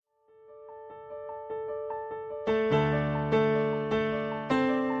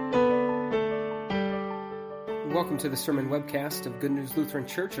Welcome to the sermon webcast of Good News Lutheran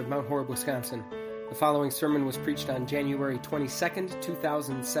Church of Mount Horeb, Wisconsin. The following sermon was preached on January 22nd,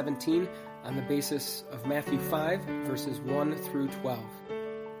 2017, on the basis of Matthew 5, verses 1 through 12.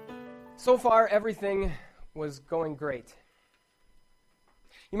 So far, everything was going great.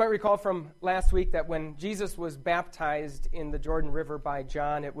 You might recall from last week that when Jesus was baptized in the Jordan River by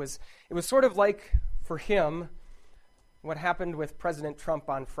John, it was sort of like, for him, what happened with President Trump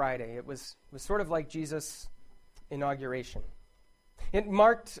on Friday. It was sort of like Jesus' inauguration. It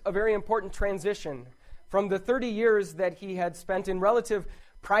marked a very important transition from the 30 years that he had spent in relative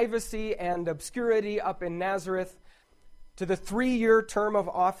privacy and obscurity up in Nazareth to the 3-year term of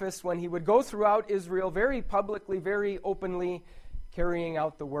office when he would go throughout Israel very publicly, very openly, carrying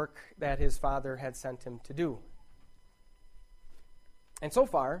out the work that his Father had sent him to do. And so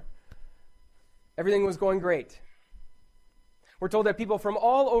far, everything was going great. We're told that people from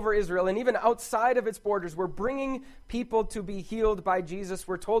all over Israel and even outside of its borders were bringing people to be healed by Jesus.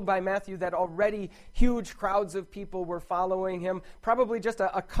 We're told by Matthew that already huge crowds of people were following him. Probably just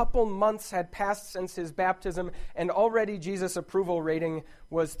a couple months had passed since his baptism, and already Jesus' approval rating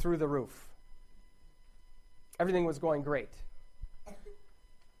was through the roof. Everything was going great.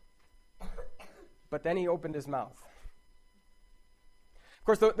 But then he opened his mouth. Of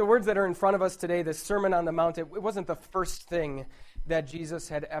course, the words that are in front of us today, this Sermon on the Mount, it wasn't the first thing that Jesus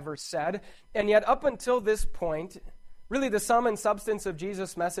had ever said. And yet, up until this point, really the sum and substance of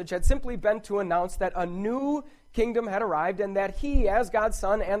Jesus' message had simply been to announce that a new kingdom had arrived and that he, as God's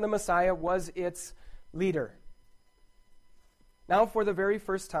Son and the Messiah, was its leader. Now, for the very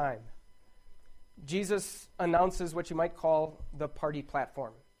first time, Jesus announces what you might call the party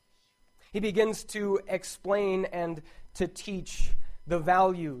platform. He begins to explain and to teach the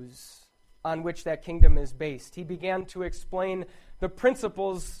values on which that kingdom is based. He began to explain the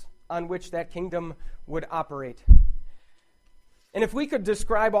principles on which that kingdom would operate. And if we could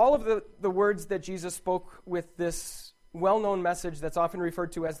describe all of the words that Jesus spoke with this well-known message that's often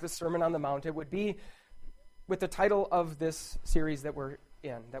referred to as the Sermon on the Mount, it would be with the title of this series that we're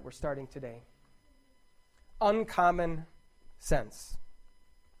in, that we're starting today. Uncommon sense.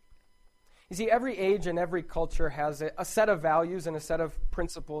 You see, every age and every culture has a set of values and a set of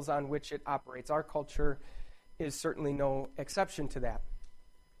principles on which it operates. Our culture is certainly no exception to that.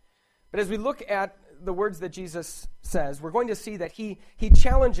 But as we look at the words that Jesus says, we're going to see that he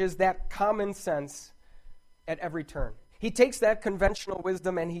challenges that common sense at every turn. He takes that conventional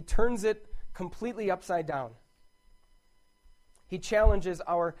wisdom and he turns it completely upside down. He challenges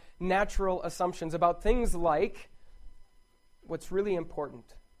our natural assumptions about things like what's really important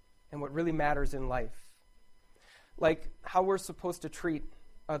and what really matters in life. Like how we're supposed to treat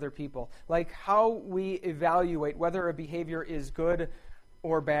other people. Like how we evaluate whether a behavior is good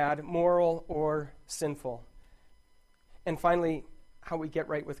or bad, moral or sinful. And finally, how we get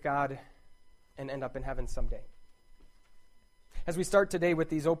right with God and end up in heaven someday. As we start today with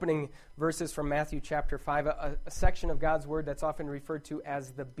these opening verses from Matthew chapter 5, a section of God's Word that's often referred to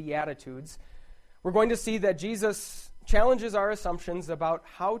as the Beatitudes, we're going to see that Jesus challenges our assumptions about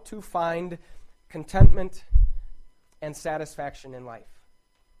how to find contentment and satisfaction in life.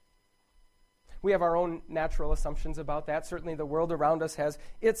 We have our own natural assumptions about that. Certainly the world around us has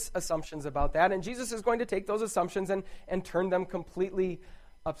its assumptions about that. And Jesus is going to take those assumptions and turn them completely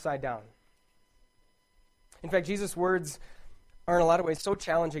upside down. In fact, Jesus' words are in a lot of ways so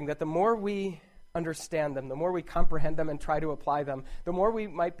challenging that the more we understand them, the more we comprehend them and try to apply them, the more we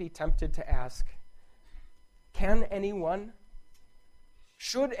might be tempted to ask,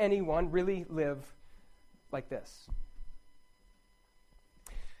 should anyone really live like this?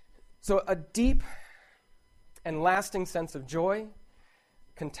 So a deep and lasting sense of joy,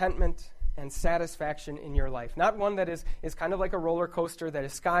 contentment, and satisfaction in your life. Not one that is kind of like a roller coaster that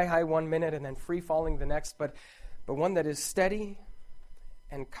is sky high 1 minute and then free falling the next, but one that is steady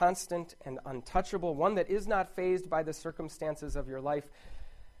and constant and untouchable, one that is not fazed by the circumstances of your life.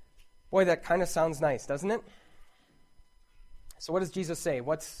 Boy, that kind of sounds nice, doesn't it? So what does Jesus say?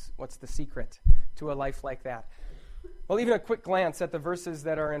 What's the secret to a life like that? Well, even a quick glance at the verses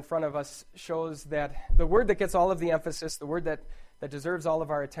that are in front of us shows that the word that gets all of the emphasis, the word that deserves all of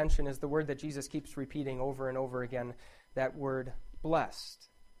our attention is the word that Jesus keeps repeating over and over again, that word blessed.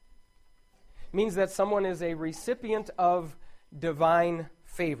 It means that someone is a recipient of divine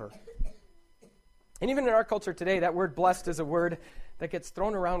favor. And even in our culture today, that word blessed is a word that gets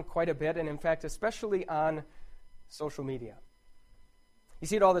thrown around quite a bit, and in fact, especially on social media. You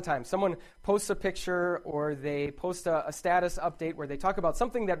see it all the time. Someone posts a picture or they post a status update where they talk about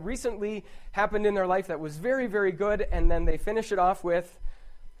something that recently happened in their life that was very, very good, and then they finish it off with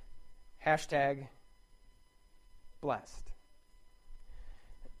hashtag blessed.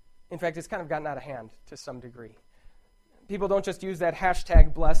 In fact, it's kind of gotten out of hand to some degree. People don't just use that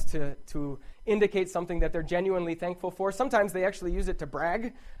hashtag blessed to indicate something that they're genuinely thankful for. Sometimes they actually use it to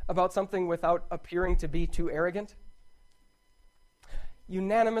brag about something without appearing to be too arrogant.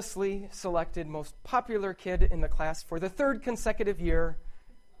 Unanimously selected most popular kid in the class for the third consecutive year,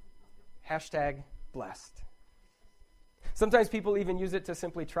 hashtag blessed. Sometimes people even use it to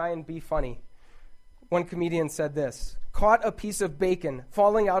simply try and be funny. One comedian said this: "Caught a piece of bacon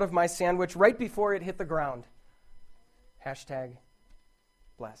falling out of my sandwich right before it hit the ground. Hashtag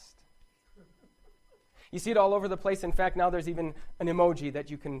blessed." You see it all over the place. In fact, now there's even an emoji that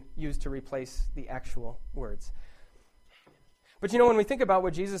you can use to replace the actual words. But when we think about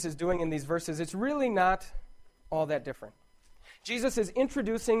what Jesus is doing in these verses, it's really not all that different. Jesus is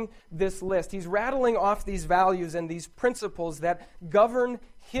introducing this list. He's rattling off these values and these principles that govern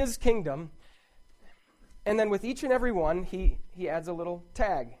his kingdom. And then with each and every one, he adds a little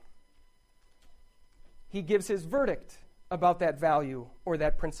tag. He gives his verdict about that value or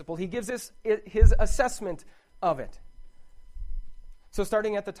that principle. He gives his assessment of it. So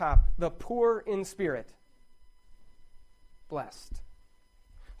starting at the top, the poor in spirit, blessed.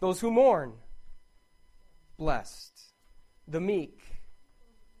 Those who mourn, blessed. The meek,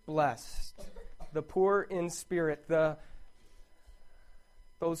 blessed. The poor in spirit,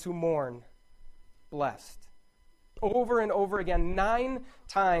 those who mourn, blessed. Over and over again, 9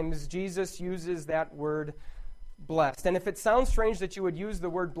 times Jesus uses that word blessed. And if it sounds strange that you would use the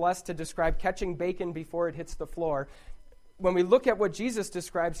word blessed to describe catching bacon before it hits the floor, when we look at what Jesus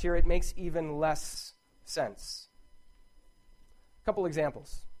describes here, it makes even less sense. A couple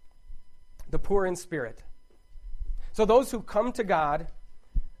examples. The poor in spirit. So those who come to God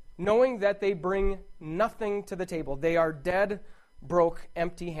knowing that they bring nothing to the table. They are dead, broke,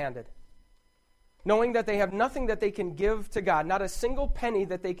 empty-handed. Knowing that they have nothing that they can give to God, not a single penny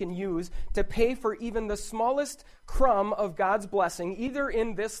that they can use to pay for even the smallest crumb of God's blessing, either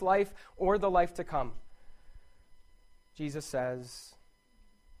in this life or the life to come. Jesus says,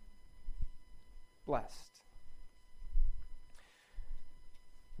 blessed.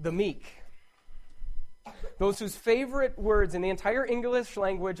 The meek. Those whose favorite words in the entire English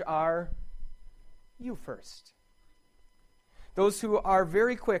language are, you first. Those who are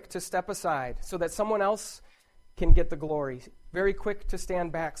very quick to step aside so that someone else can get the glory. Very quick to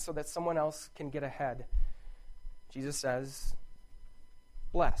stand back so that someone else can get ahead. Jesus says,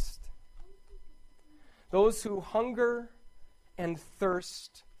 blessed. Those who hunger and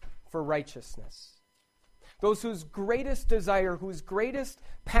thirst for righteousness. Those whose greatest desire, whose greatest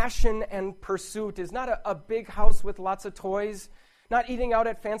passion and pursuit is not a big house with lots of toys, not eating out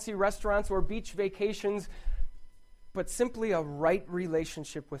at fancy restaurants or beach vacations, but simply a right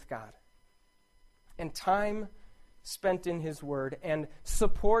relationship with God. And time spent in His Word and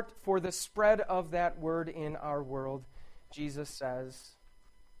support for the spread of that Word in our world, Jesus says,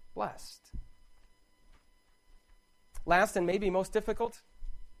 blessed. Last and maybe most difficult,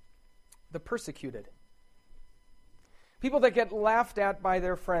 the persecuted. People that get laughed at by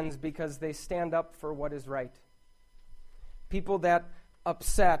their friends because they stand up for what is right. People that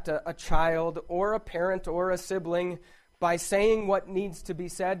upset a child or a parent or a sibling by saying what needs to be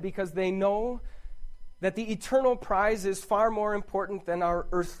said because they know that the eternal prize is far more important than our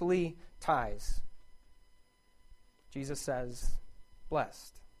earthly ties. Jesus says,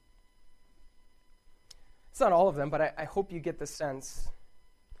 blessed. It's not all of them, but I hope you get the sense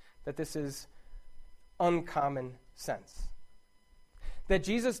that this is uncommon sense. That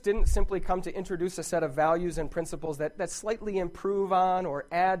Jesus didn't simply come to introduce a set of values and principles that slightly improve on or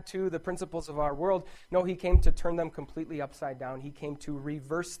add to the principles of our world. No, He came to turn them completely upside down. He came to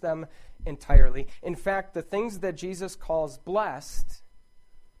reverse them entirely. In fact, the things that Jesus calls blessed,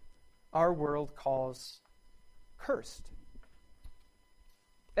 our world calls cursed.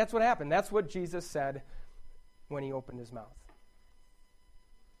 That's what happened. That's what Jesus said when He opened His mouth.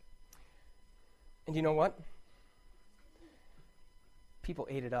 And you know what? People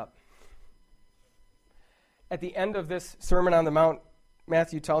ate it up. At the end of this Sermon on the Mount,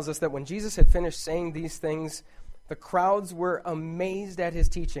 Matthew tells us that when Jesus had finished saying these things, the crowds were amazed at His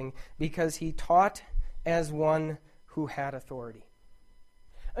teaching because He taught as one who had authority.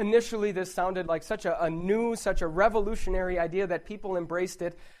 Initially, this sounded like such a new, such a revolutionary idea that people embraced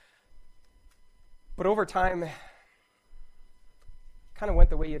it. But over time, it kind of went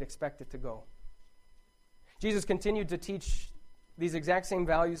the way you'd expect it to go. Jesus continued to teach these exact same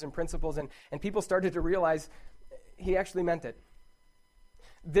values and principles, and people started to realize He actually meant it.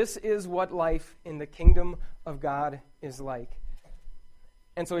 This is what life in the kingdom of God is like.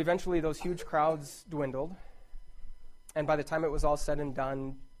 And so eventually those huge crowds dwindled, And by the time it was all said and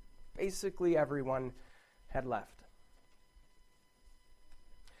done, basically everyone had left.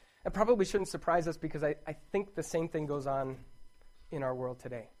 It probably shouldn't surprise us because I think the same thing goes on in our world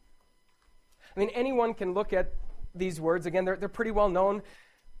today. I mean, anyone can look at these words. Again, they're pretty well known.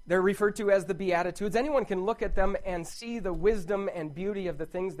 They're referred to as the Beatitudes. Anyone can look at them and see the wisdom and beauty of the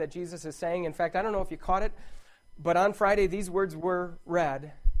things that Jesus is saying. In fact, I don't know if you caught it, but on Friday, these words were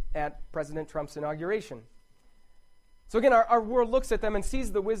read at President Trump's inauguration. So again, our world looks at them and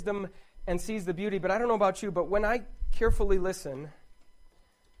sees the wisdom and sees the beauty, but I don't know about you, but when I carefully listen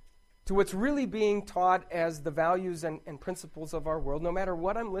to what's really being taught as the values and principles of our world, no matter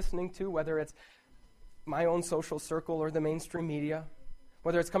what I'm listening to, whether it's my own social circle or the mainstream media,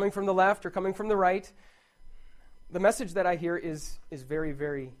 whether it's coming from the left or coming from the right, the message that I hear is very,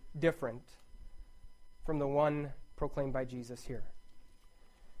 very different from the one proclaimed by Jesus here.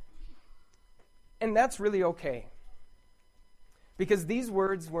 And that's really okay, because these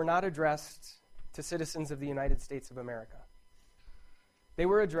words were not addressed to citizens of the United States of America. They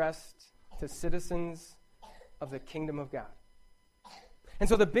were addressed to citizens of the kingdom of God. And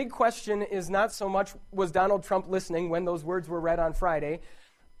so the big question is not so much, was Donald Trump listening when those words were read on Friday,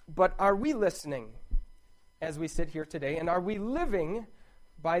 but are we listening as we sit here today, and are we living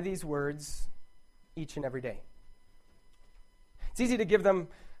by these words each and every day? It's easy to give them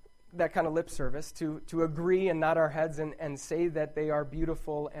that kind of lip service, to agree and nod our heads and say that they are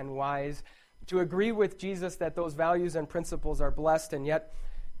beautiful and wise, to agree with Jesus that those values and principles are blessed, and yet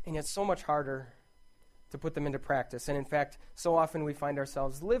so much harder to put them into practice. And in fact, so often we find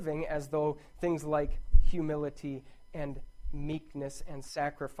ourselves living as though things like humility and meekness and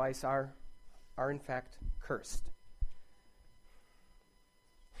sacrifice are in fact cursed.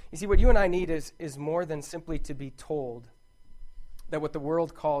 You see, what you and I need is more than simply to be told that what the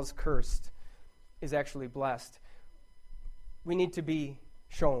world calls cursed is actually blessed. We need to be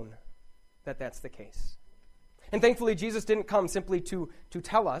shown that that's the case. And thankfully, Jesus didn't come simply to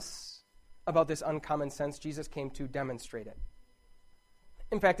tell us about this uncommon sense. Jesus came to demonstrate it.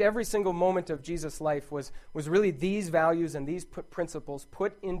 In fact, every single moment of Jesus' life was really these values and these principles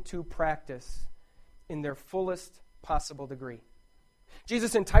put into practice in their fullest possible degree.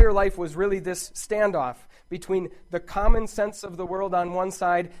 Jesus' entire life was really this standoff between the common sense of the world on one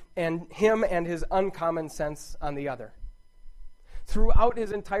side and him and his uncommon sense on the other. Throughout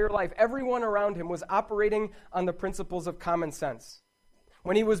his entire life, everyone around him was operating on the principles of common sense.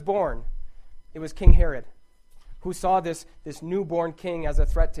 When he was born, it was King Herod who saw this newborn king as a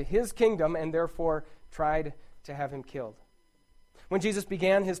threat to his kingdom and therefore tried to have him killed. When Jesus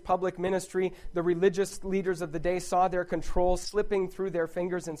began his public ministry, the religious leaders of the day saw their control slipping through their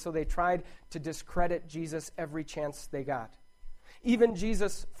fingers, and so they tried to discredit Jesus every chance they got. Even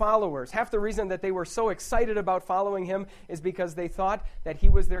Jesus' followers, half the reason that they were so excited about following him is because they thought that he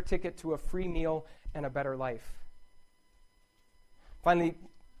was their ticket to a free meal and a better life. Finally,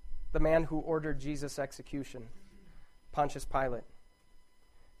 the man who ordered Jesus' execution, Pontius Pilate,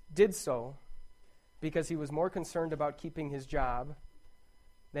 did so because he was more concerned about keeping his job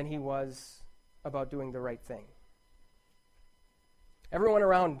than he was about doing the right thing. Everyone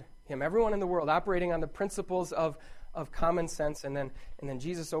around him, everyone in the world, operating on the principles of common sense, and then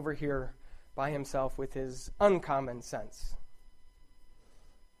Jesus over here by himself with his uncommon sense.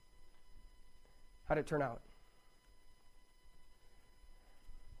 How'd it turn out?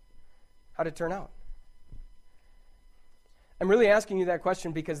 How'd it turn out? I'm really asking you that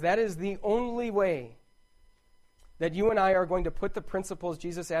question because that is the only way that you and I are going to put the principles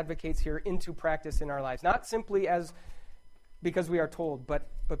Jesus advocates here into practice in our lives. Not simply as because we are told, but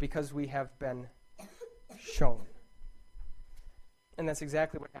because we have been shown. And that's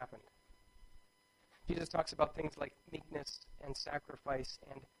exactly what happened. Jesus talks about things like meekness and sacrifice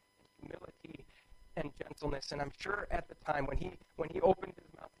and humility and gentleness. And I'm sure at the time when he opened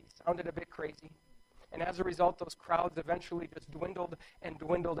his mouth, he sounded a bit crazy. And as a result, those crowds eventually just dwindled and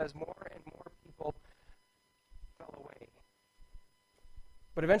dwindled as more and more people fell away.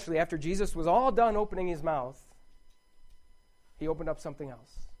 But eventually, after Jesus was all done opening his mouth, he opened up something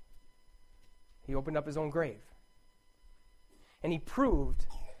else. He opened up his own grave. And he proved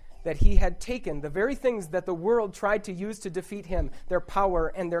that he had taken the very things that the world tried to use to defeat him, their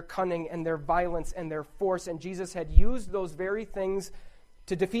power and their cunning and their violence and their force, and Jesus had used those very things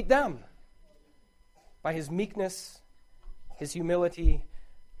to defeat them by his meekness, his humility,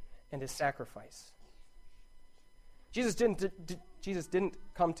 and his sacrifice. Jesus didn't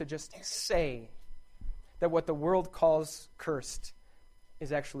come to just say that what the world calls cursed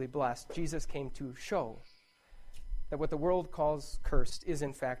is actually blessed. Jesus came to show that what the world calls cursed is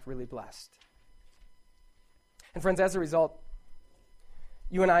in fact really blessed. And friends, as a result,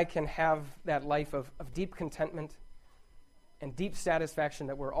 you and I can have that life of deep contentment and deep satisfaction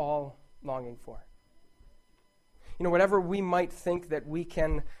that we're all longing for. You know, whatever we might think that we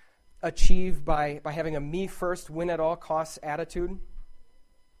can achieve by having a me-first, win-at-all-costs attitude,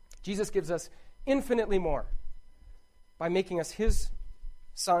 Jesus gives us infinitely more by making us his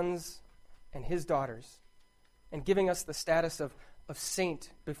sons and his daughters and giving us the status of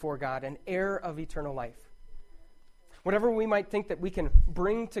saint before God, an heir of eternal life. Whatever we might think that we can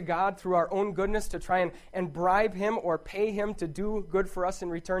bring to God through our own goodness to try and bribe him or pay him to do good for us in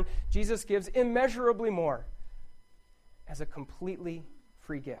return, Jesus gives immeasurably more as a completely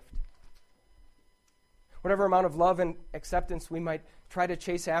free gift. Whatever amount of love and acceptance we might try to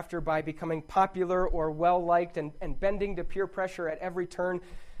chase after by becoming popular or well-liked and bending to peer pressure at every turn,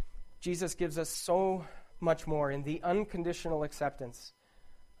 Jesus gives us so much more in the unconditional acceptance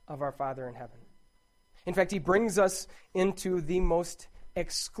of our Father in heaven. In fact, he brings us into the most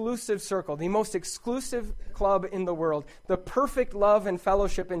exclusive circle, the most exclusive club in the world, the perfect love and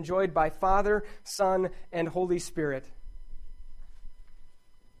fellowship enjoyed by Father, Son, and Holy Spirit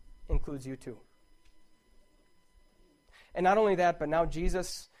includes you too. And not only that, but now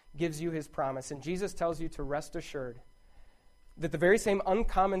Jesus gives you his promise, and Jesus tells you to rest assured that the very same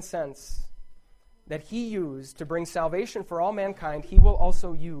uncommon sense that he used to bring salvation for all mankind, he will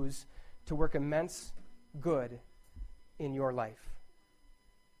also use to work immense good in your life.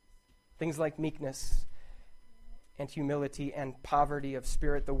 Things like meekness and humility and poverty of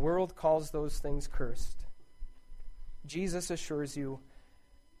spirit, the world calls those things cursed. Jesus assures you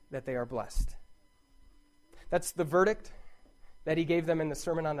that they are blessed. That's the verdict that he gave them in the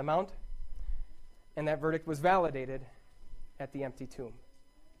Sermon on the Mount, and that verdict was validated at the empty tomb.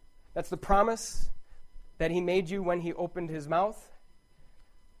 That's the promise that he made you when he opened his mouth,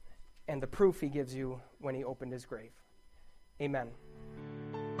 and the proof he gives you when he opened his grave. Amen.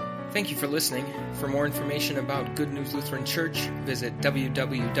 Thank you for listening. For more information about Good News Lutheran Church, visit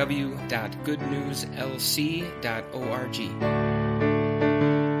www.goodnewslc.org.